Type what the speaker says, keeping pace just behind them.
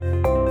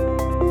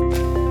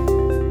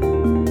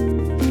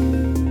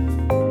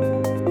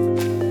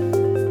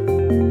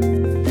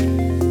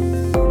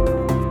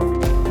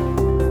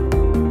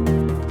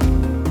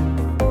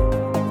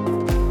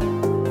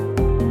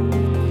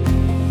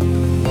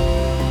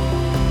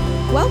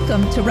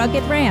Welcome to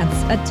Rugged Rants,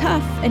 a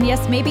tough and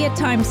yes, maybe at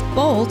times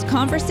bold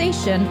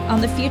conversation on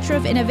the future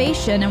of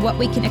innovation and what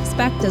we can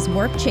expect as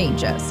work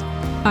changes.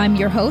 I'm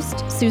your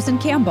host, Susan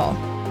Campbell.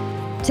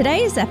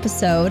 Today's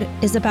episode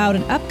is about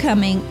an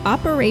upcoming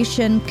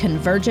Operation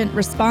Convergent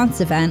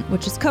Response event,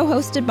 which is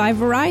co-hosted by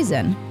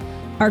Verizon.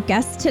 Our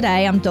guest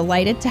today, I'm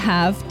delighted to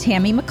have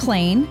Tammy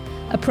McLean,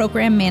 a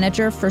program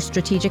manager for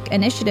strategic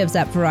initiatives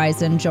at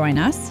Verizon, join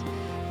us.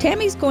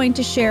 Tammy's going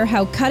to share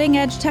how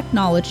cutting-edge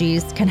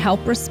technologies can help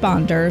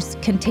responders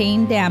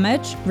contain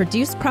damage,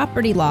 reduce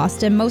property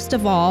loss, and most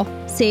of all,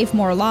 save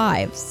more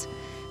lives.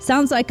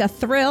 Sounds like a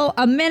thrill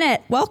a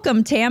minute.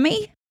 Welcome,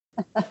 Tammy.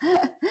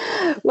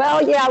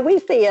 Well, yeah, we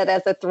see it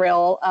as a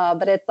thrill,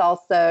 but it's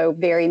also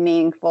very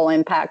meaningful,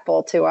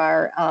 impactful to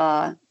our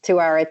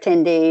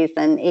attendees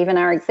and even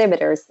our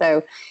exhibitors.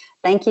 So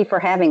thank you for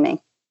having me.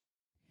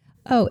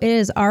 Oh, it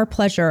is our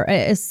pleasure.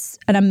 It's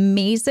an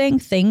amazing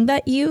thing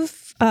that you've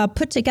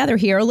put together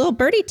here. A little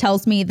birdie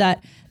tells me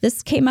that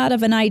this came out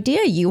of an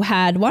idea you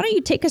had. Why don't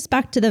you take us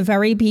back to the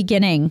very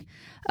beginning?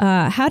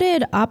 How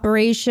did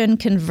Operation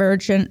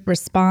Convergent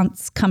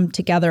Response come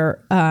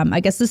together? I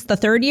guess this is the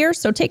third year,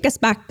 so take us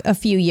back a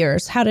few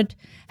years. How did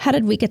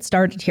we get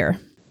started here?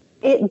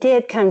 It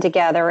did come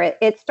together.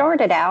 It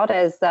started out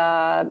as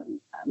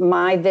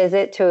my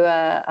visit to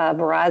a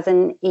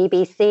Verizon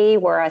EBC,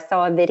 where I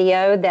saw a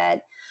video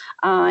that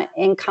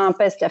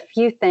encompassed a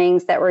few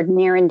things that were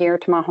near and dear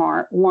to my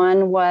heart.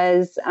 One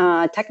was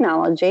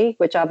technology,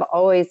 which I've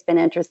always been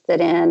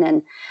interested in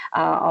and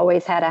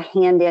always had a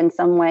hand in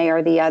some way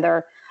or the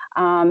other.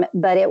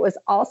 But it was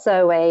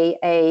also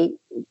a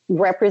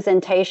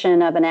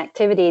representation of an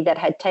activity that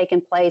had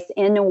taken place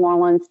in New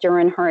Orleans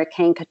during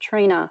Hurricane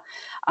Katrina.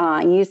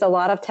 Used a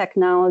lot of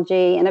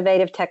technology,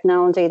 innovative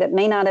technology that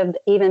may not have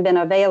even been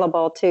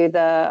available to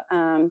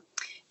the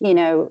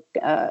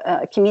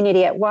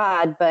community at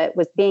wide, but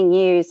was being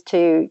used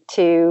to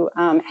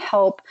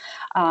help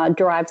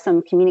drive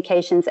some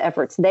communications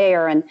efforts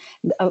there. And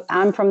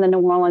I'm from the New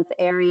Orleans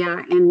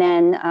area, and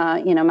then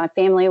my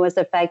family was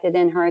affected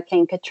in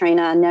Hurricane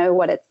Katrina. I know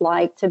what it's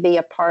like to be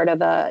a part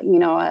of a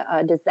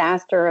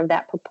disaster of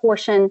that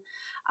proportion.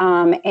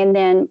 And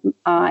then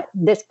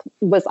this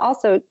was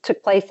also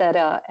took place at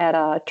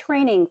a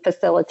training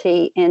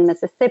facility in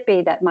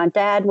Mississippi that my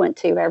dad went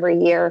to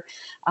every year,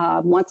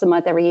 once a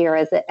month every year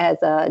as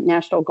a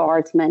National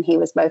Guardsman. He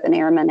was both an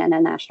airman and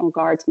a National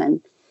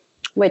Guardsman,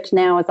 which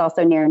now is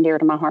also near and dear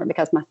to my heart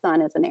because my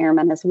son is an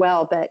airman as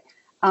well. But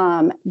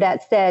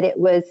that said, it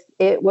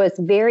was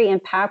very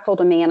impactful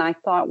to me, and I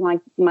thought,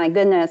 my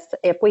goodness,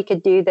 if we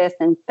could do this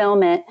and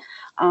film it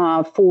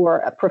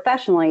for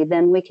professionally,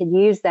 then we could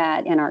use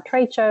that in our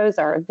trade shows,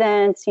 our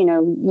events.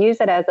 Use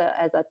it as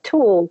a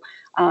tool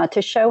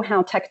to show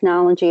how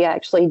technology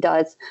actually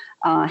does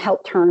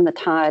help turn the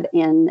tide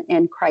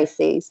in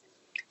crises.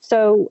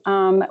 So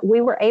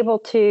we were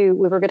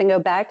going to go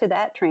back to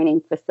that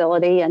training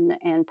facility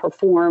and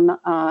perform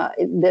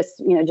this,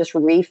 just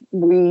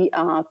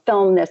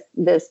film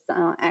this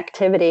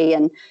activity.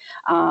 And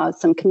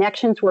some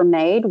connections were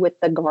made with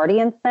the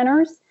Guardian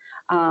Centers.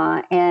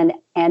 And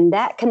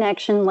that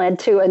connection led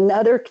to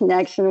another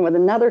connection with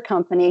another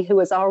company who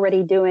was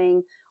already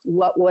doing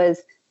what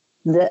was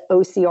the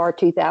OCR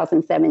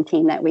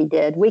 2017 that we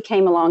did. We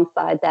came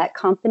alongside that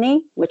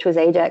company, which was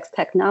Ajax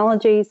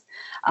Technologies,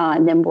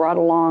 and then brought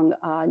along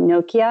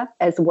Nokia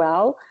as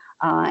well.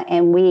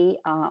 And we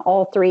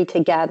all three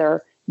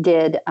together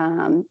did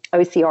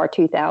OCR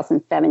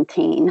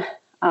 2017.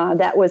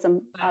 That was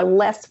a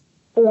less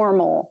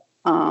formal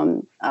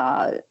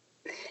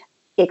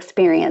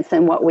experience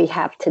than what we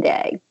have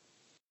today.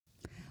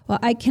 Well,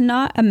 I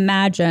cannot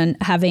imagine,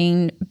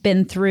 having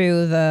been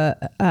through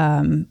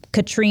the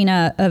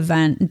Katrina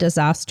event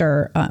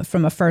disaster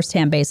from a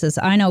firsthand basis.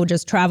 I know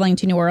just traveling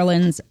to New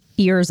Orleans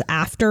years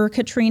after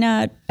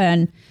Katrina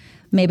and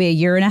maybe a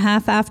year and a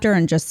half after,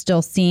 and just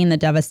still seeing the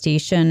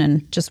devastation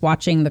and just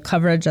watching the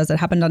coverage as it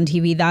happened on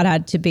TV, that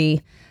had to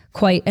be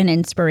quite an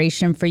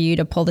inspiration for you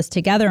to pull this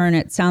together. And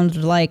it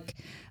sounded like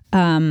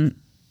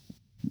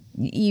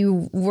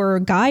you were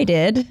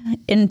guided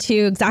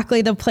into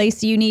exactly the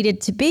place you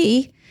needed to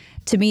be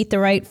to meet the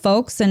right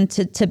folks and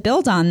to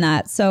build on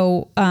that.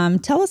 So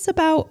tell us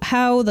about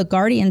how the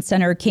Guardian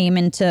Center came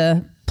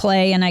into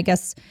play, and I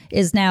guess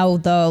is now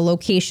the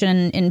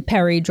location in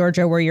Perry,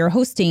 Georgia, where you're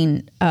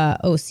hosting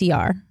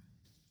OCR.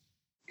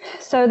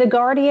 So the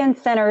Guardian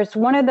Centers,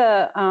 one of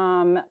the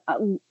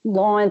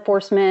law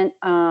enforcement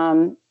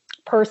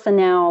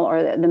personnel,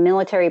 or the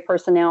military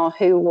personnel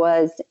who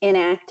was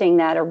enacting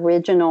that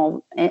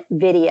original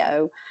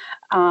video,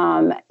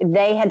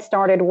 they had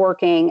started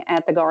working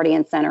at the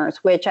Guardian Centers,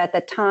 which at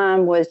the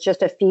time was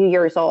just a few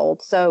years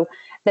old. So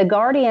the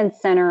Guardian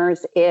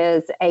Centers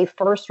is a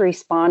first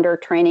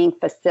responder training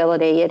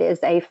facility. It is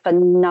a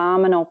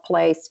phenomenal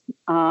place,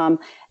 not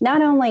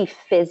only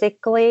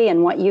physically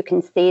and what you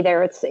can see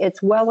there.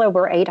 It's well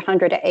over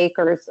 800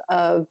 acres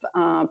of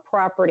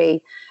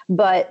property,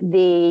 but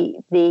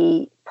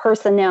the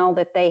personnel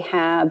that they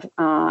have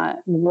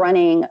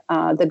running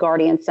the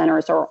Guardian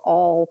Centers are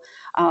all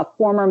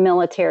former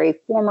military,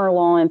 former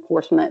law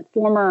enforcement,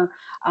 former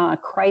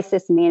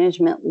crisis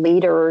management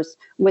leaders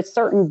with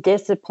certain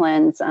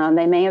disciplines.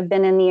 They may have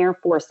been in the Air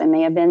Force. They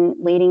may have been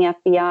leading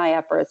FBI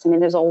efforts. I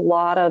mean, there's a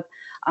lot of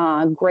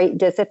great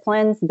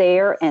disciplines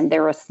there, and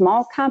they're a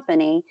small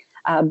company,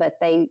 but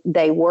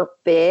they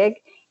work big.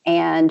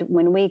 And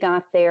when we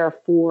got there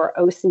for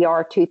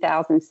OCR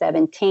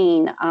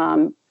 2017,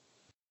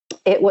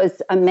 it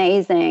was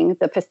amazing,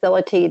 the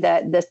facility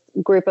that this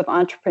group of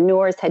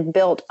entrepreneurs had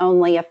built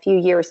only a few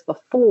years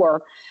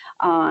before,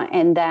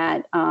 and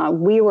that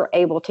we were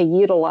able to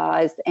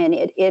utilize. And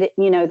it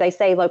they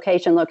say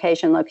location,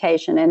 location,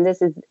 location, and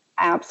this is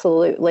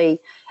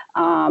absolutely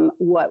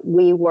what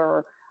we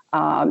were.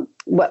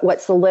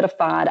 What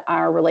solidified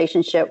our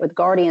relationship with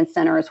Guardian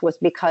Centers was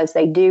because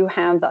they do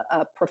have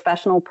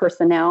professional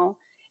personnel.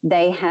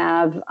 They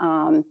have,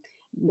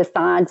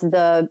 besides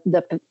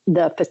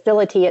the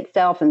facility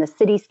itself and the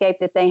cityscape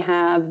that they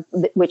have,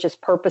 which is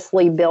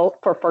purposely built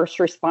for first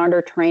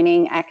responder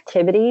training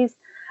activities,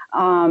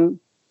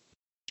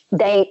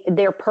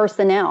 their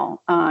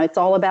personnel. It's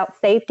all about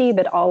safety,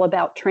 but all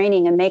about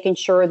training and making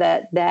sure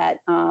that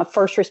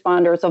first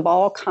responders of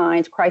all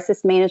kinds,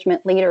 crisis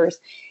management leaders,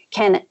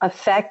 can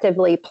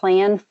effectively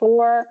plan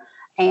for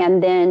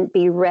and then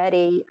be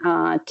ready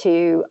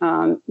to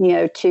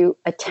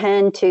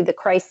attend to the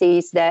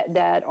crises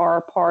that are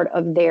a part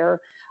of their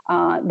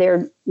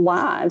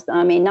lives.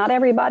 I mean, not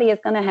everybody is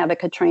going to have a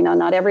Katrina.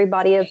 Not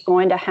everybody is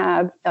going to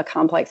have a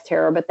complex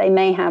terror, but they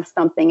may have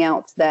something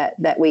else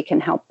that we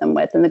can help them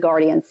with. And the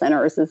Guardian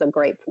Centers is a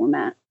great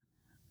format.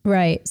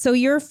 Right. So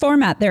your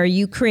format there,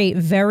 you create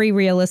very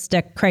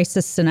realistic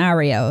crisis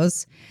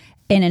scenarios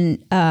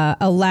and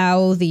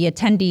allow the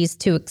attendees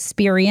to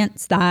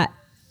experience that.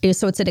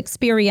 So it's an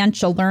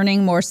experiential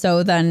learning more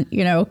so than,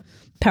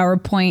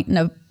 PowerPoint in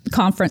a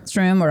conference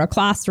room or a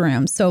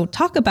classroom. So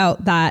talk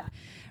about that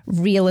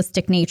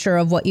realistic nature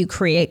of what you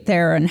create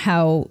there and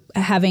how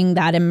having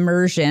that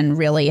immersion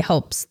really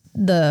helps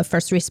the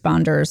first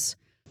responders.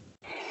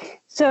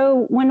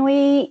 So when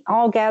we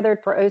all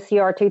gathered for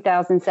OCR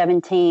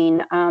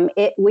 2017,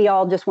 we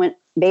all just went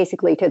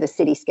basically to the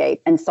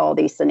cityscape and saw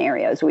these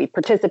scenarios. We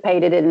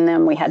participated in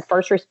them. We had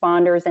first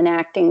responders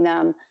enacting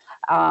them.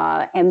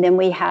 And then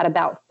we had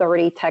about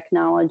 30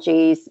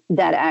 technologies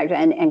that act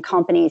and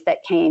companies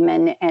that came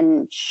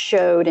and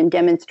showed and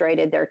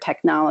demonstrated their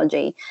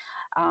technology.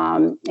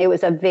 It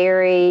was a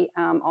very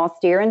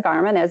austere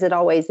environment, as it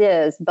always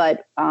is.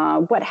 But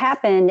what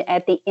happened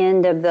at the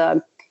end of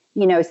the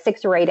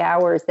 6 or 8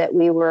 hours that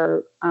we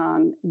were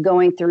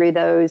going through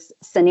those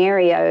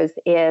scenarios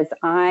is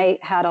I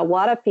had a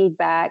lot of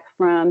feedback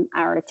from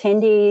our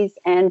attendees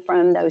and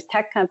from those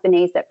tech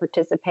companies that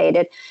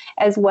participated,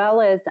 as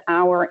well as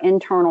our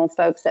internal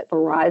folks at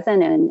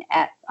Verizon and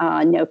at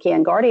Nokia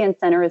and Guardian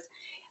Centers.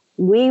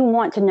 We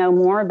want to know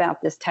more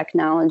about this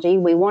technology.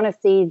 We want to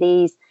see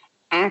these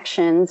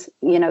actions,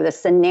 the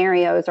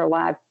scenarios or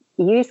live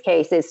use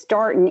cases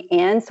start and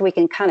end so we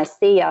can kind of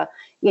see a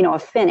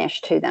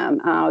finish to them.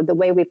 The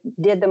way we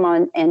did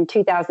them in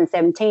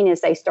 2017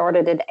 is they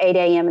started at 8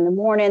 a.m. in the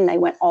morning. They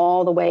went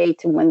all the way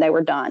to when they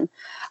were done.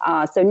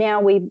 So now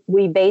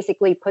we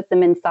basically put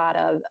them inside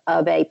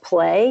of a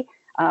play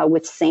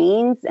with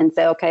scenes and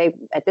say, okay,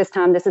 at this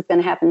time, this is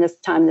going to happen. This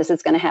time, this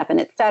is going to happen,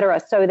 et cetera,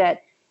 so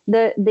that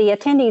the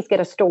attendees get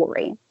a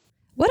story.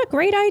 What a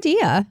great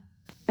idea.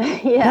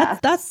 Yeah,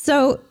 that's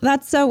so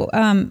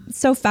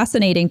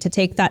fascinating to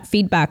take that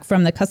feedback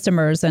from the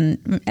customers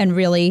and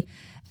really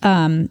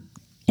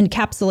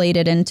encapsulate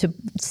it into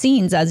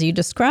scenes as you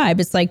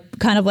described. It's like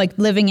kind of like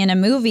living in a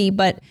movie,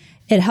 but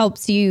it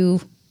helps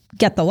you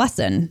get the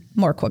lesson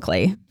more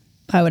quickly,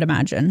 I would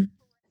imagine.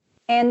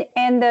 And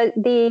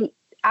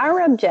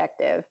our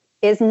objective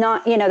is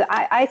not,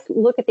 I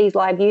look at these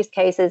live use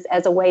cases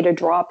as a way to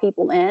draw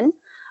people in.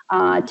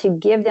 To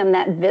give them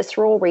that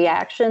visceral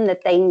reaction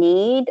that they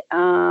need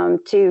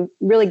to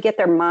really get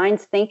their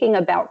minds thinking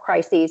about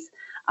crises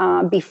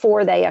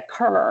before they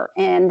occur.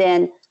 And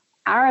then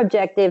our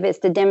objective is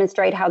to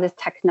demonstrate how this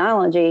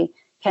technology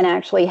can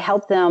actually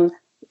help them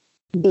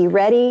be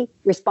ready,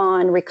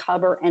 respond,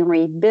 recover, and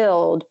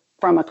rebuild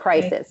from a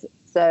crisis.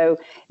 Right. So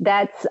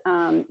that's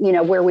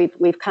where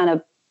we've kind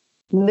of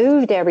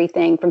moved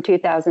everything from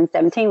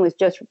 2017 was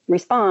just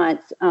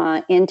response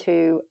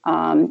into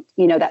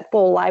that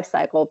full life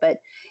cycle.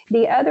 But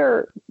the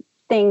other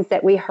things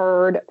that we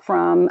heard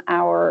from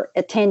our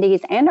attendees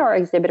and our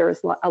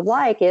exhibitors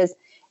alike is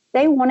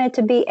they wanted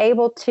to be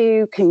able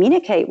to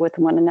communicate with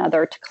one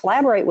another, to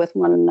collaborate with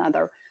one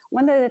another.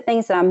 One of the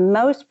things that I'm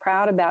most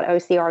proud about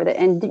OCR,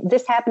 and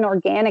this happened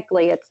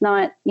organically, it's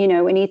not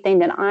anything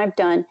that I've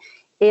done,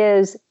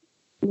 is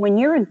when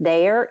you're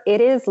there, it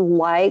is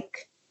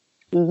like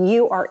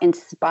you are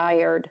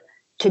inspired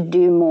to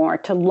do more,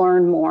 to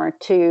learn more,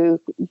 to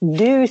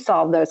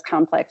solve those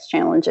complex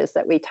challenges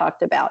that we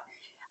talked about.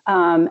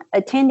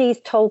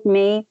 Attendees told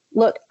me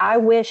look, I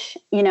wish,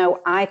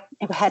 I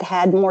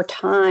had more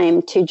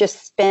time to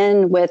just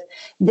spend with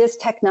this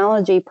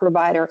technology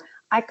provider.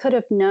 I could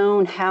have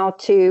known how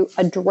to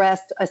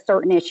address a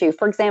certain issue.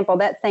 For example,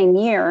 that same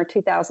year,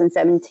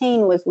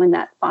 2017, was when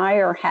that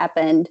fire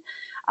happened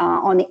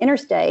on the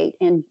interstate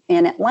in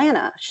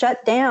Atlanta,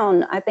 shut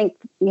down, I think,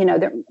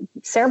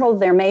 several of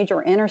their major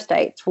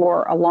interstates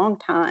for a long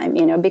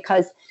time,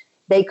 because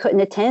they couldn't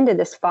attend to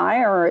this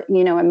fire,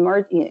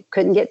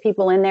 couldn't get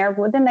people in there.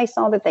 Well, then they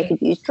saw that they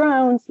could use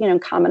drones,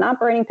 common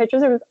operating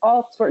pictures. There was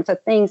all sorts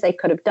of things they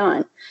could have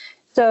done.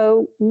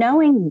 So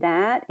knowing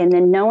that, and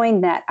then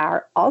knowing that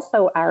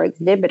our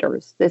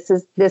exhibitors, this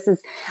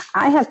is,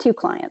 I have two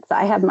clients.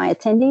 I have my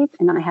attendees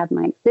and I have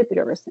my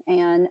exhibitors,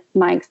 and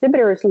my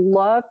exhibitors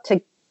love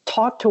to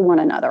talk to one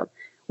another.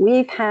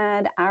 We've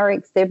had our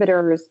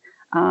exhibitors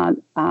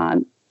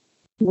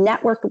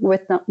network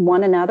with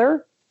one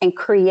another and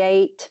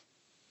create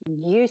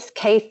use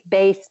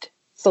case-based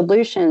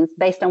solutions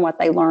based on what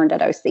they learned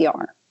at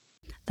OCR.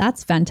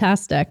 That's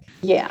fantastic.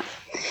 Yeah.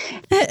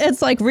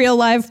 It's like real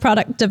live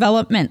product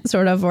development,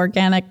 sort of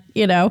organic,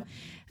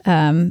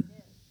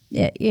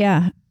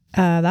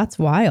 that's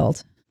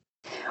wild.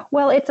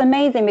 Well, it's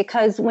amazing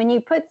because when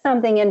you put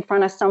something in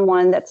front of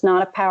someone that's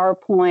not a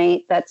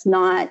PowerPoint, that's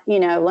not,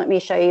 let me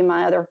show you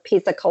my other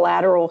piece of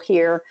collateral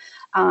here,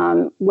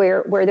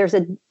 where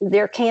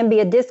there can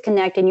be a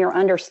disconnect in your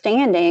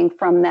understanding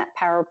from that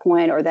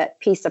PowerPoint or that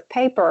piece of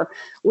paper.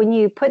 When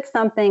you put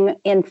something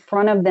in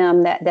front of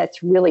them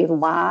that's really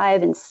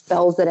live and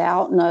spells it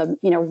out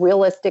in a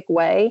realistic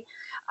way,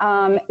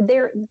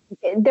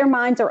 their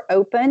minds are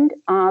opened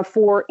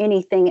for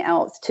anything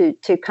else to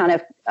kind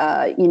of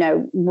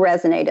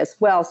resonate as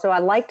well. So I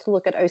like to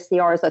look at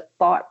OCR as a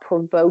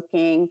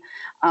thought-provoking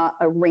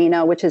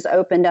arena, which has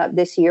opened up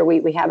this year.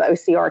 We have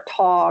OCR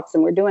talks,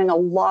 and we're doing a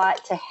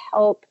lot to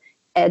help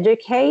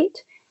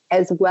educate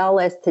as well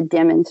as to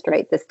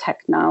demonstrate this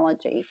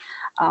technology.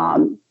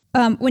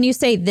 When you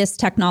say this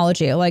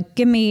technology, like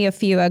give me a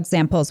few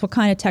examples. What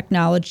kind of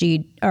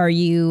technology are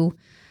you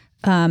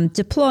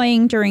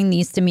deploying during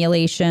these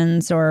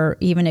simulations or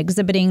even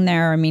exhibiting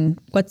there? I mean,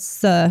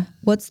 what's the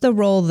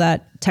role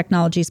that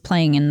technology is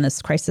playing in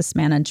this crisis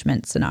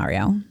management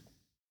scenario?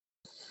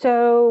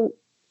 So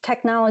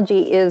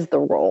technology is the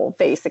role,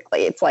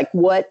 basically. It's like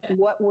what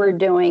we're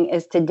doing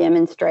is to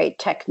demonstrate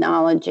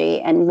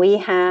technology. And we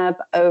have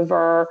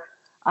over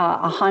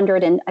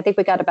 100, and I think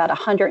we got about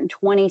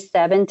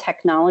 127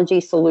 technology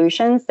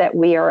solutions that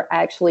we are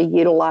actually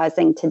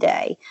utilizing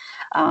today.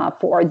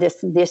 For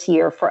this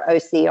year for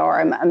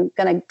OCR. I'm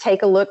going to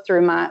take a look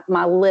through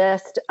my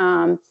list.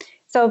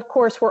 So, of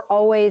course, we're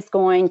always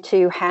going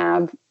to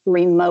have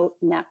remote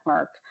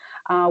network.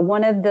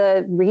 One of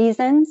the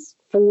reasons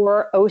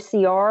for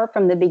OCR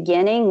from the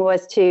beginning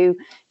was to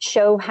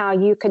show how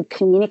you could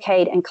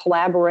communicate and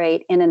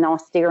collaborate in an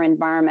austere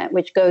environment,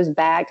 which goes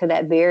back to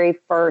that very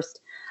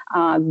first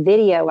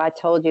video I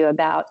told you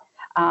about.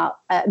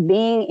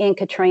 Being in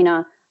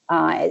Katrina,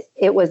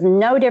 it was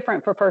no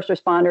different for first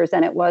responders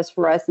than it was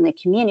for us in the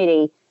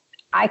community.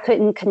 I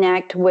couldn't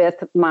connect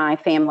with my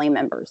family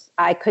members.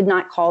 I could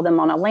not call them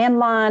on a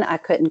landline. I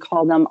couldn't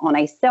call them on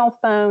a cell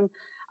phone.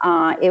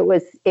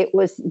 It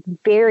was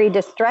very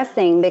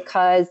distressing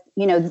because,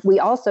 we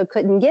also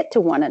couldn't get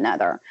to one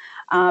another.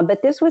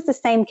 But this was the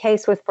same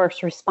case with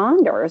first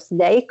responders.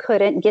 They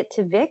couldn't get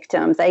to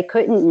victims. A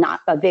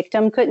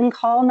victim couldn't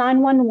call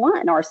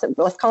 911, or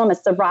let's call them a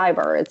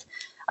survivor.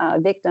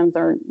 Victims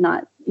are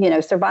not,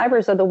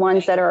 survivors are the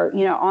ones that are,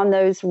 on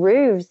those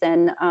roofs.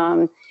 And,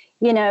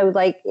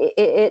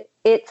 it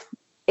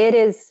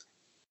is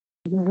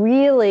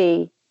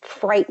really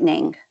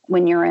frightening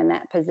when you're in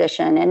that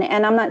position.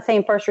 And I'm not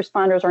saying first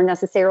responders are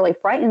necessarily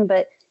frightened,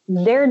 but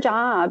their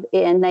job,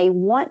 and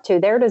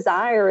their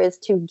desire is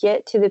to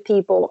get to the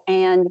people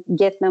and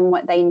get them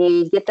what they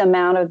need, get them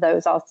out of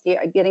those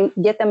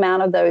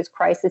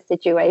crisis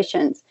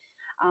situations.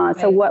 Right.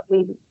 So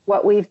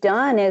what we've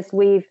done is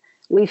we've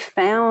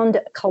found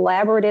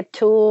collaborative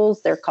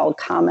tools. They're called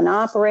common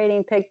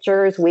operating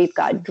pictures. We've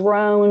got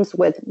drones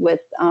with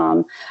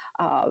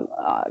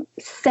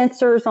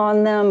sensors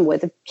on them,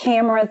 with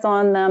cameras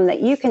on them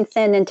that you can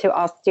send into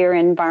austere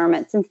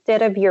environments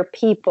instead of your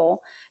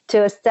people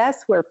to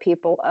assess where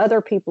other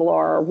people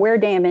are, or where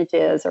damage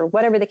is, or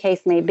whatever the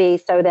case may be,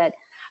 so that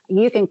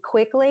you can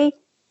quickly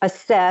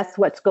assess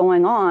what's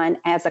going on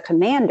as a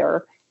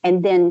commander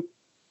and then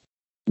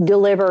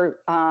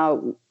deliver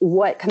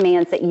what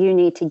commands that you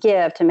need to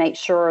give to make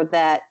sure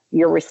that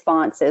your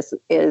response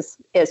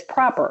is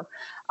proper,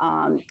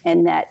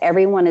 and that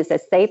everyone is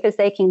as safe as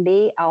they can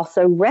be,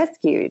 also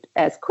rescued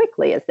as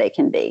quickly as they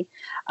can be.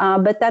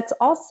 But that's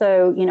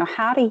also,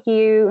 how do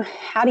you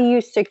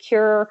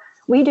secure?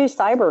 We do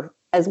cyber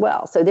as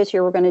well. So this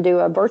year we're going to do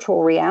a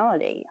virtual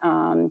reality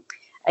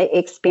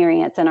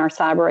experience in our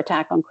cyber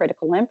attack on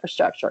critical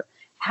infrastructure.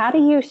 How do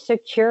you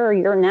secure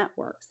your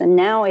networks? And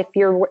now if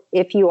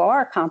you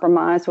are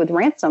compromised with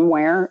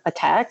ransomware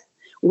attacks,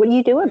 what do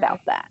you do about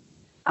that?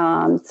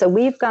 So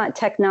we've got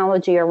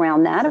technology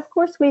around that. Of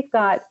course, we've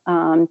got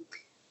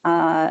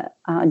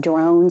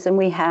drones, and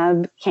we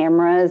have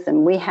cameras,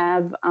 and we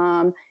have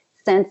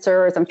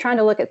sensors. I'm trying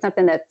to look at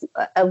something that's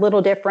a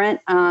little different,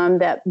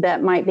 that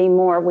might be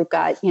more. We've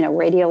got,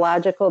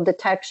 radiological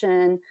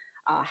detection,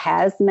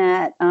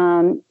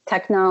 hazmat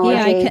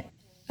technology. Yeah,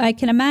 I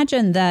can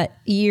imagine that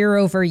year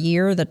over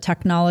year, the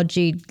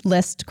technology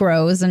list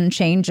grows and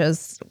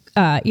changes.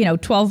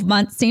 12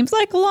 months seems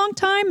like a long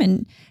time.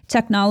 In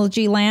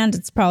technology land,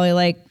 it's probably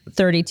like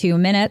 32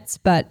 minutes.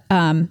 But,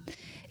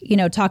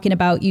 talking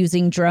about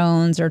using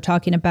drones or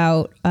talking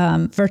about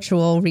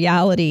virtual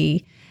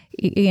reality,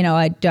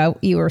 I doubt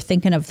you were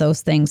thinking of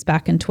those things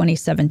back in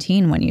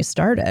 2017 when you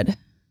started.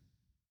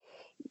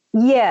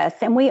 Yes.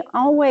 And we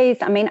always,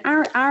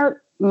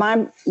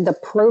 the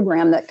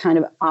program that kind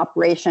of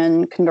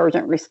Operation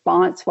Convergent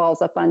Response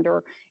falls up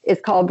under is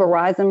called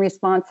Verizon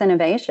Response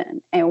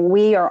Innovation. And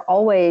we are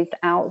always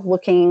out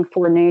looking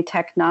for new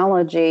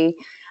technology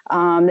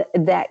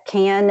that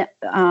can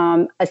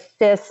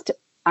assist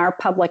our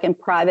public and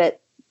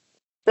private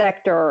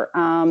sector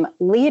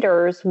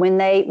leaders when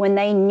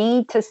they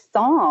need to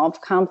solve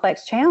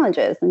complex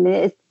challenges.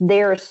 And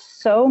there's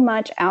so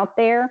much out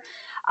there.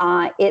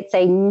 It's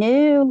a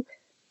new,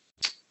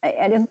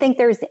 I don't think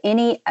there's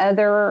any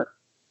other,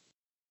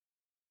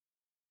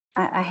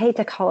 I hate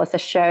to call us a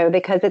show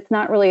because it's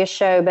not really a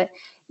show, but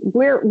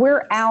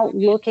we're out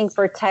looking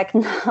for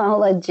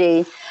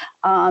technology.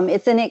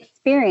 It's an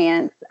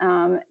experience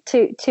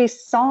to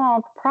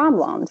solve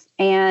problems.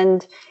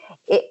 And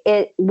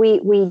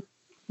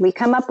we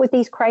come up with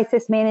these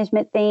crisis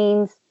management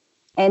themes,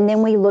 and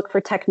then we look for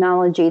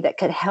technology that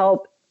could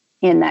help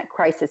in that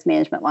crisis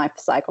management life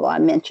cycle I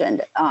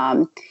mentioned.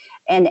 And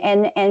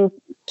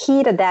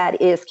key to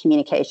that is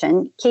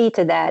communication. Key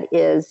to that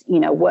is,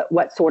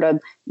 what sort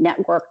of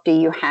network do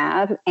you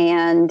have?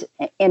 And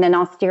in an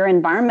austere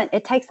environment,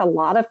 it takes a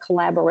lot of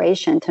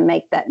collaboration to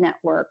make that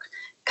network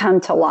come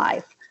to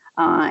life.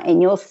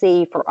 And you'll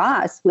see for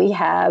us, we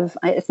have,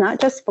 it's not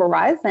just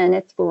Verizon,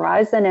 it's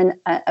Verizon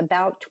and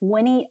about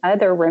 20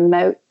 other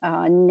remote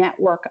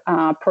network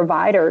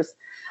providers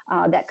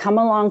that come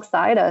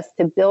alongside us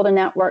to build a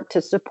network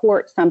to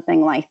support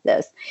something like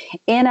this.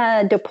 In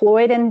a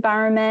deployed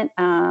environment,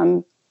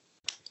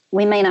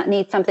 we may not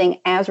need something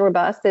as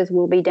robust as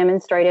will be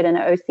demonstrated in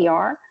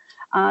OCR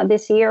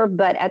this year,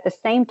 but at the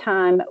same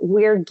time,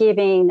 we're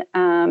giving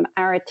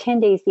our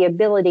attendees the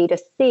ability to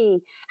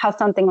see how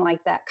something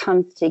like that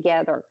comes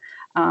together.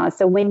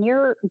 So when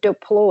you're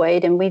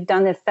deployed, and we've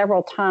done this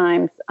several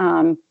times,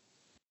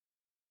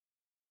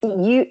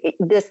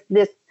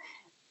 this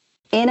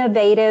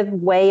innovative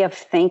way of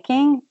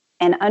thinking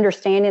and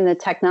understanding the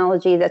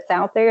technology that's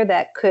out there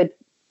that could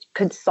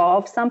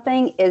solve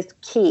something is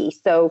key.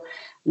 So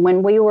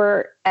when we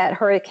were at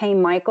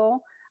Hurricane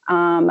Michael,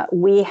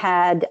 we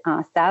had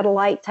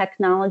satellite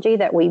technology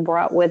that we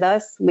brought with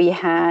us. We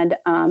had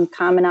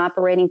common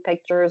operating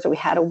pictures. We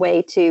had a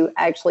way to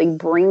actually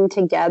bring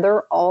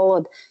together all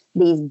of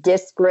these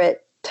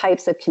disparate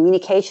types of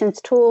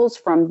communications tools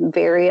from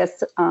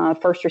various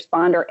first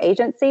responder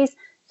agencies,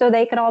 so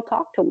they could all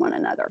talk to one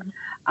another.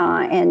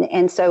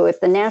 And so if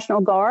the National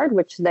Guard,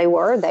 which they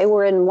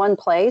were in one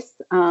place,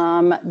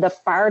 the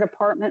fire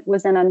department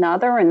was in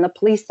another, and the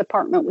police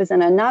department was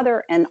in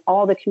another, and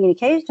all the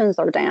communications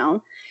are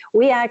down,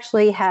 we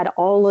actually had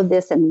all of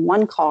this in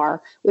one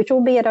car, which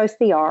will be at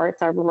OCR.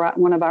 It's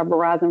one of our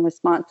Verizon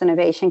Response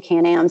Innovation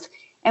Can-Ams,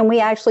 and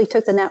we actually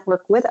took the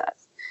network with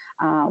us.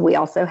 We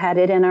also had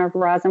it in our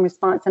Verizon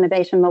Response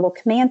Innovation Mobile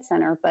Command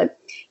Center, but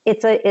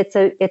it's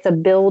a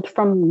build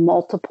from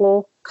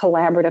multiple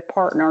collaborative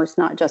partners,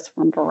 not just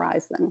from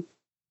Verizon.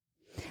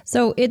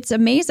 So it's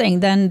amazing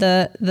then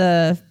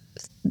the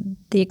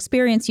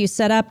experience you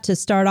set up to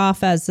start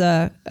off as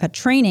a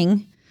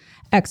training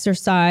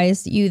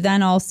exercise, you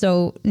then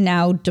also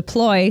now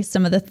deploy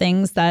some of the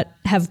things that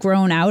have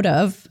grown out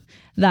of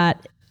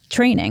that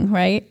training,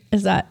 right?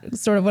 Is that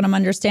sort of what I'm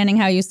understanding,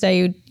 how you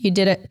say you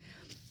did it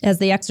as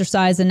the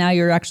exercise and now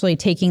you're actually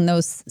taking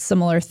those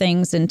similar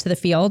things into the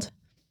field?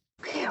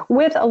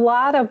 With a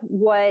lot of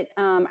what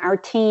our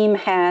team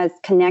has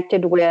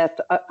connected with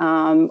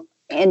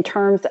in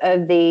terms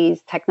of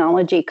these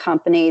technology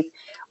companies,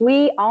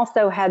 we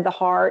also had the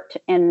heart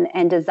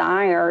and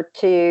desire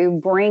to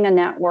bring a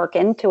network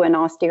into an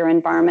austere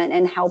environment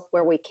and help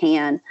where we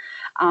can.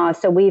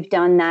 So we've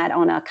done that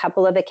on a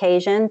couple of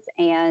occasions,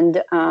 and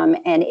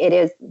it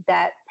is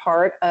that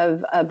part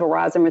of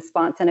Verizon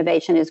Response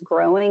Innovation is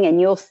growing, and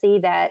you'll see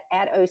that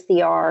at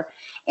OCR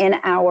in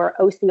our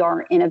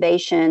OCR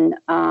Innovation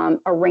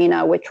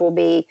Arena, which will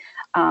be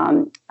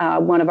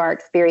one of our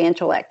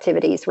experiential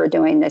activities we're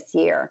doing this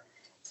year.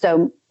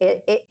 So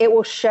it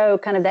will show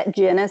kind of that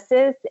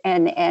genesis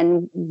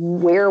and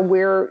where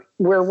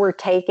we're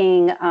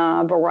taking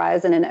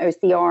Verizon and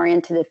OCR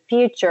into the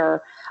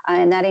future,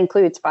 and that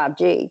includes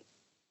 5G.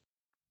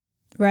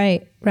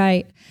 Right.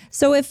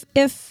 So if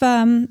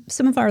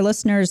some of our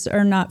listeners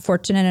are not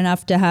fortunate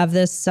enough to have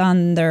this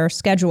on their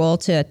schedule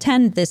to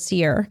attend this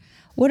year,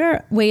 what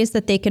are ways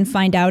that they can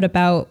find out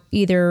about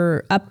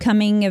either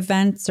upcoming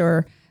events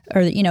or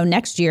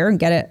next year and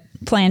get it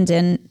planned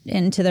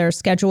into their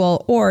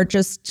schedule, or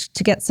just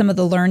to get some of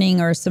the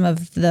learning or some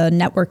of the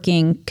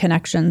networking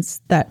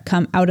connections that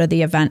come out of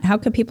the event? How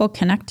can people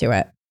connect to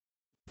it?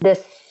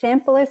 The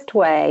simplest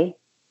way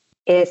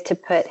is to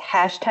put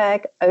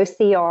hashtag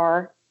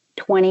OCR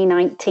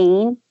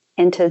 2019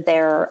 into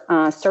their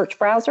search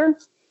browser,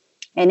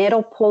 and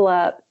it'll pull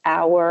up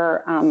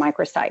our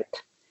microsite.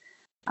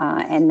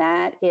 And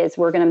that is,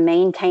 we're going to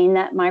maintain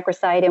that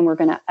microsite and we're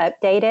going to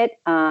update it,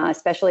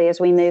 especially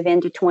as we move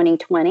into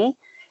 2020.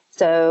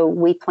 So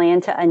we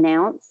plan to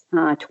announce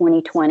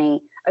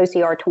 2020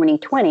 OCR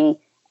 2020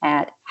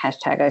 at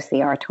hashtag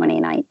OCR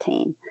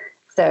 2019.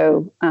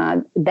 So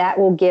that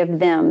will give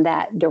them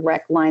that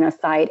direct line of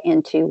sight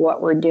into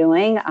what we're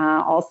doing.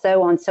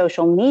 Also on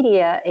social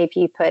media, if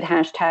you put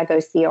hashtag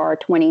OCR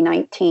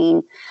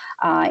 2019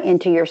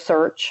 into your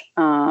search,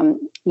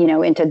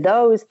 into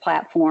those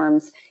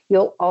platforms,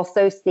 you'll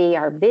also see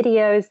our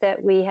videos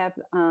that we have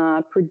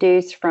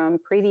produced from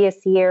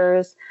previous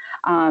years.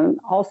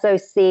 Also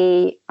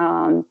see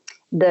some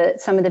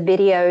of the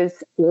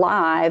videos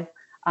live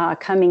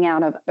coming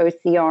out of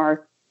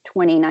OCR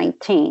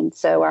 2019.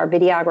 So our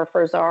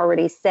videographers are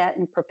already set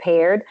and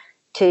prepared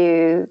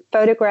to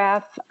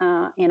photograph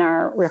in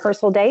our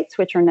rehearsal dates,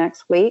 which are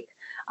next week,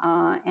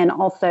 and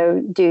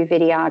also do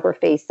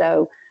videography.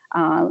 So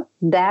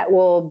that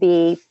will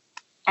be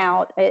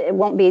out. It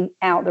won't be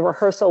out the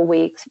rehearsal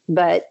weeks,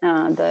 but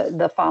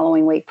the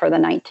following week for the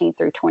 19th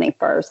through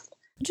 21st.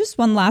 Just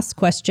one last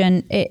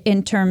question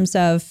in terms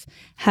of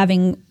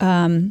having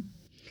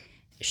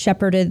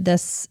shepherded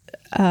this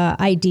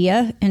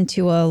idea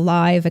into a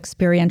live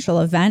experiential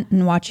event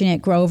and watching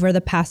it grow over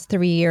the past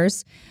 3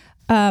 years.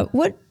 I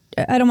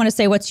don't want to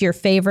say what's your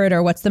favorite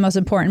or what's the most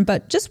important,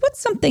 but just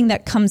what's something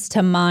that comes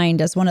to mind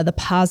as one of the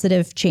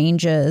positive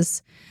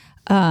changes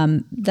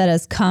that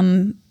has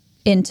come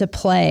into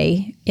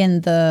play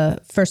in the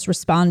first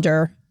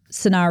responder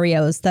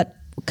scenarios that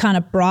kind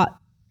of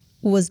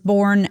was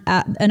born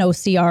at an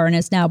OCR and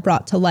is now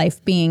brought to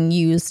life being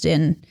used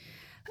in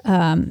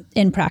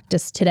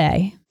practice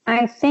today?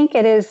 I think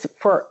it is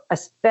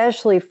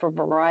especially for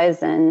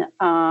Verizon.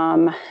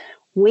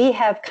 We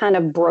have kind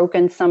of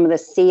broken some of the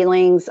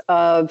ceilings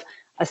of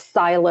a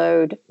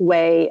siloed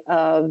way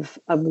of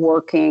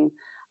working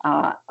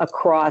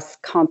across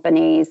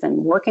companies and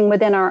working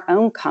within our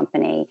own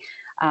company.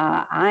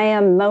 I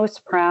am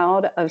most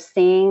proud of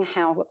seeing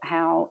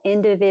how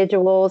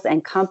individuals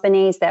and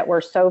companies that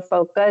were so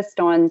focused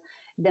on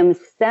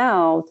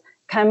themselves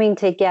coming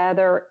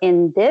together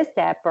in this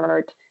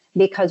effort,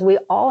 because we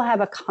all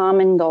have a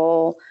common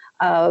goal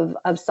of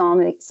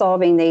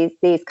solving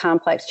these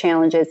complex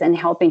challenges and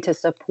helping to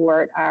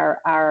support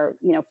our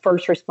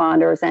first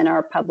responders and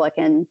our public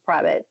and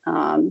private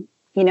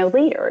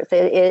leaders.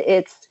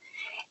 It's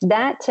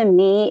that, to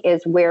me,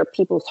 is where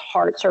people's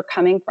hearts are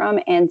coming from,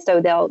 and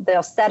so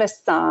they'll set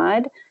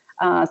aside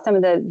some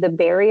of the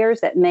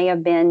barriers that may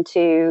have been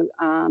to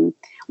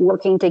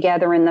working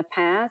together in the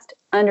past,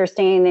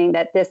 understanding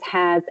that this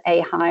has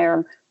a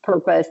higher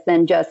purpose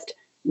than just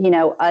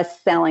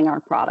us selling our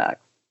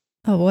products.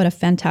 Oh, what a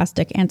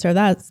fantastic answer.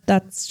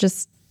 That's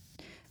just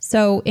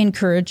so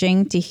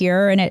encouraging to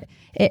hear. And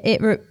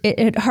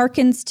it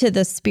harkens to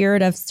the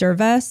spirit of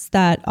service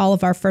that all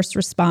of our first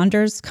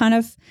responders kind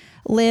of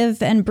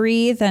live and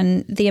breathe,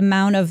 and the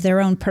amount of their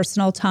own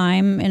personal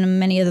time in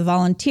many of the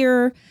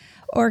volunteer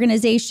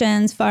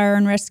organizations, fire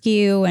and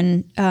rescue,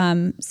 and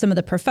some of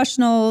the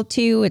professional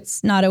too.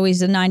 It's not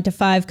always a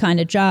 9-to-5 kind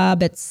of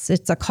job. It's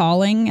a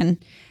calling. And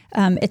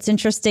it's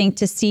interesting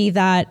to see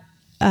that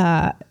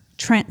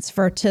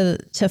transfer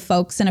to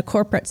folks in a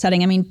corporate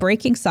setting. I mean,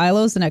 breaking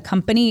silos in a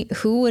company,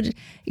 who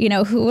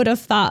would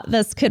have thought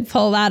this could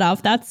pull that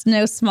off? That's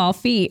no small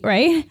feat,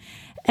 right?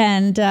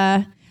 And,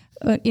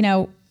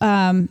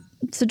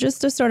 so just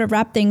to sort of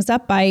wrap things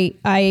up,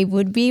 I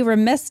would be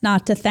remiss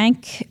not to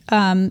thank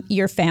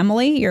your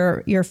family,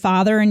 your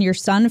father and your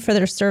son, for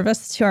their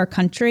service to our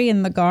country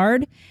in the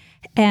Guard,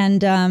 and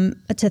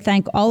to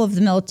thank all of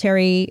the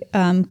military,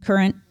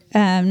 current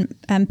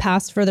and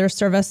past, for their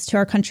service to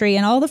our country,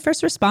 and all the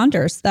first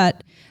responders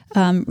that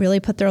really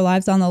put their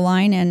lives on the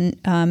line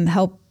and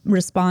help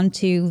respond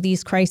to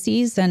these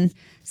crises and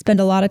spend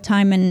a lot of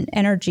time and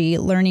energy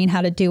learning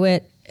how to do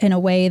it in a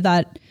way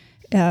that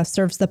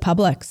serves the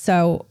public.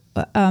 So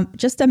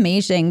just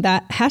amazing.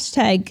 That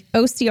hashtag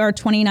OCR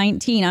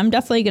 2019, I'm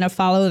definitely going to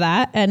follow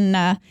that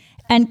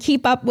and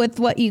keep up with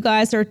what you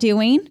guys are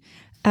doing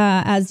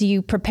as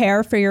you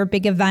prepare for your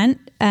big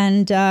event.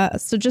 And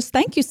so just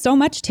thank you so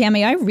much,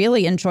 Tammy. I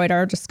really enjoyed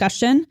our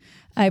discussion.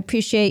 I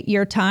appreciate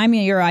your time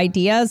and your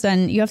ideas,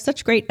 and you have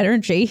such great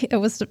energy. It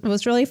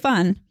was really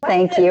fun.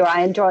 Thank you.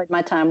 I enjoyed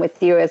my time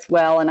with you as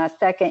well, and I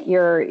second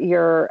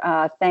your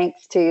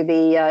thanks to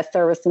the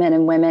servicemen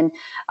and women,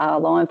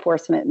 law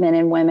enforcement men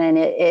and women.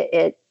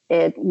 It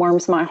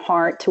warms my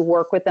heart to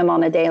work with them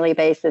on a daily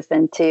basis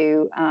and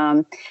to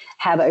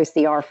have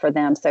OCR for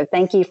them. So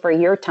thank you for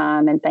your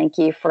time, and thank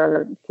you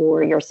for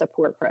your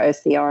support for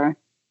OCR.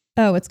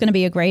 Oh, it's going to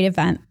be a great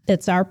event.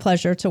 It's our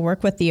pleasure to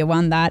work with you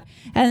on that.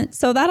 And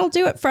so that'll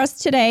do it for us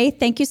today.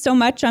 Thank you so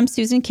much. I'm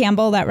Susan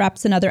Campbell. That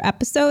wraps another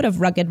episode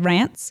of Rugged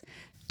Rants.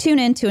 Tune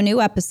in to a new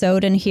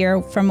episode and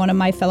hear from one of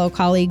my fellow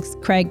colleagues,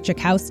 Craig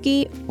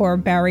Jakowski or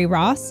Barry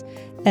Ross,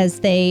 as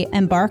they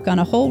embark on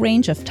a whole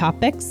range of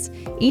topics,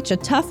 each a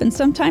tough and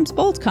sometimes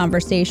bold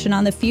conversation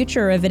on the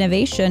future of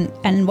innovation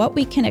and what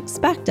we can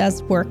expect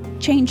as work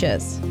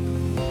changes.